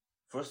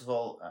First of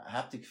all,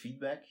 haptic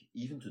feedback,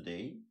 even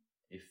today,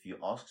 if you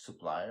ask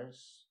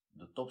suppliers,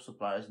 the top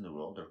suppliers in the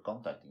world, they're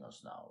contacting us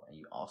now, and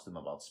you ask them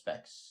about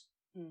specs,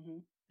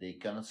 they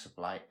cannot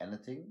supply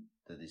anything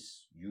that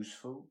is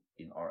useful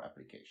in our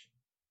application.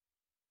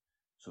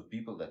 So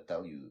people that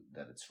tell you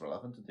that it's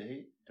relevant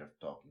today, they're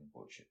talking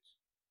bullshit.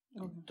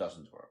 Okay. It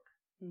doesn't work.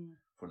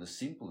 For the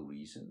simple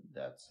reason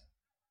that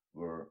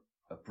we're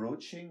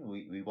approaching,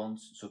 we want,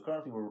 so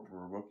currently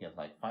we're working at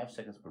like 5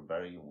 seconds per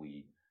berry.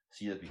 We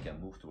see that we can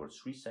move towards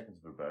 3 seconds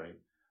per berry,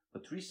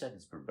 but 3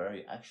 seconds per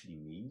berry actually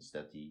means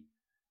that the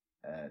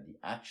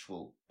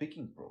actual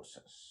picking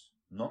process,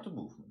 not the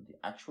movement,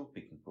 the actual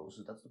picking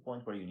process, that's the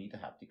point where you need the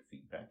haptic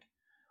feedback,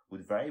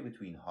 would vary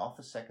between half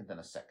a second and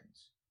a second.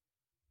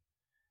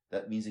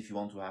 That means if you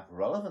want to have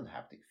relevant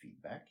haptic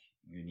feedback,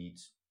 you need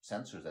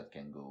sensors that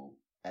can go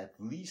at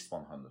least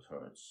 100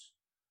 hertz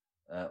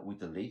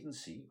with a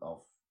latency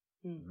of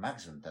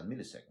maximum 10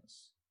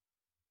 milliseconds.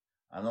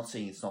 I'm not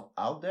saying it's not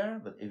out there,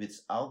 but if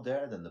it's out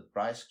there, then the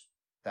price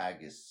tag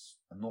is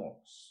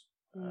enormous.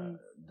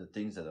 The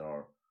things that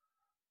are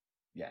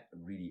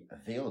really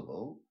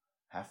available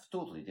have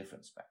totally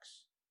different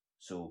specs.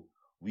 So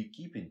we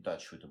keep in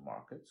touch with the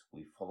market,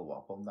 we follow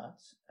up on that,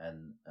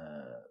 and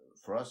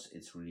for us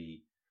it's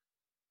really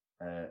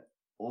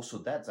also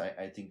that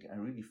I think I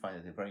really find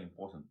it a very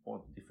important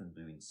point, the difference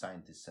between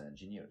scientists and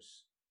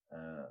engineers.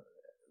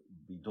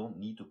 We don't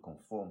need to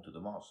conform to the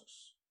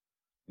masses.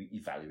 We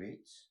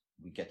evaluate,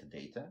 we get the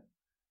data,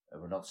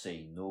 we're not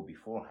saying no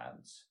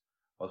beforehand,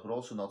 but we're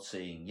also not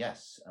saying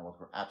yes. And what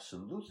we're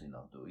absolutely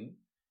not doing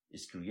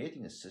is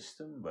creating a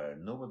system where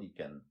nobody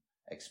can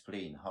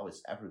explain how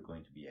it's ever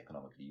going to be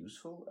economically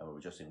useful, and we're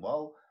just saying,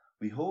 well,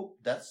 we hope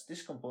that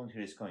this component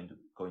here is going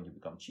to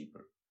become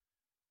cheaper.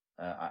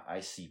 I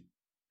see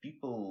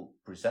people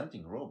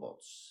presenting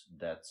robots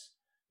that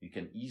you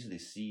can easily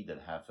see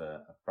that have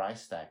a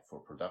price tag for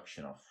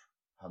production of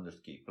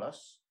 100K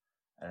plus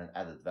and an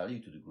added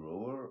value to the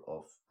grower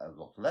of a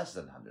lot less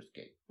than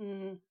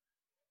 100K.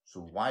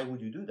 So why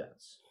would you do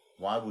that?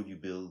 Why would you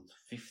build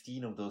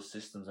 15 of those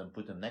systems and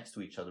put them next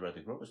to each other at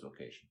the grower's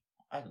location?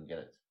 I don't get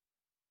it.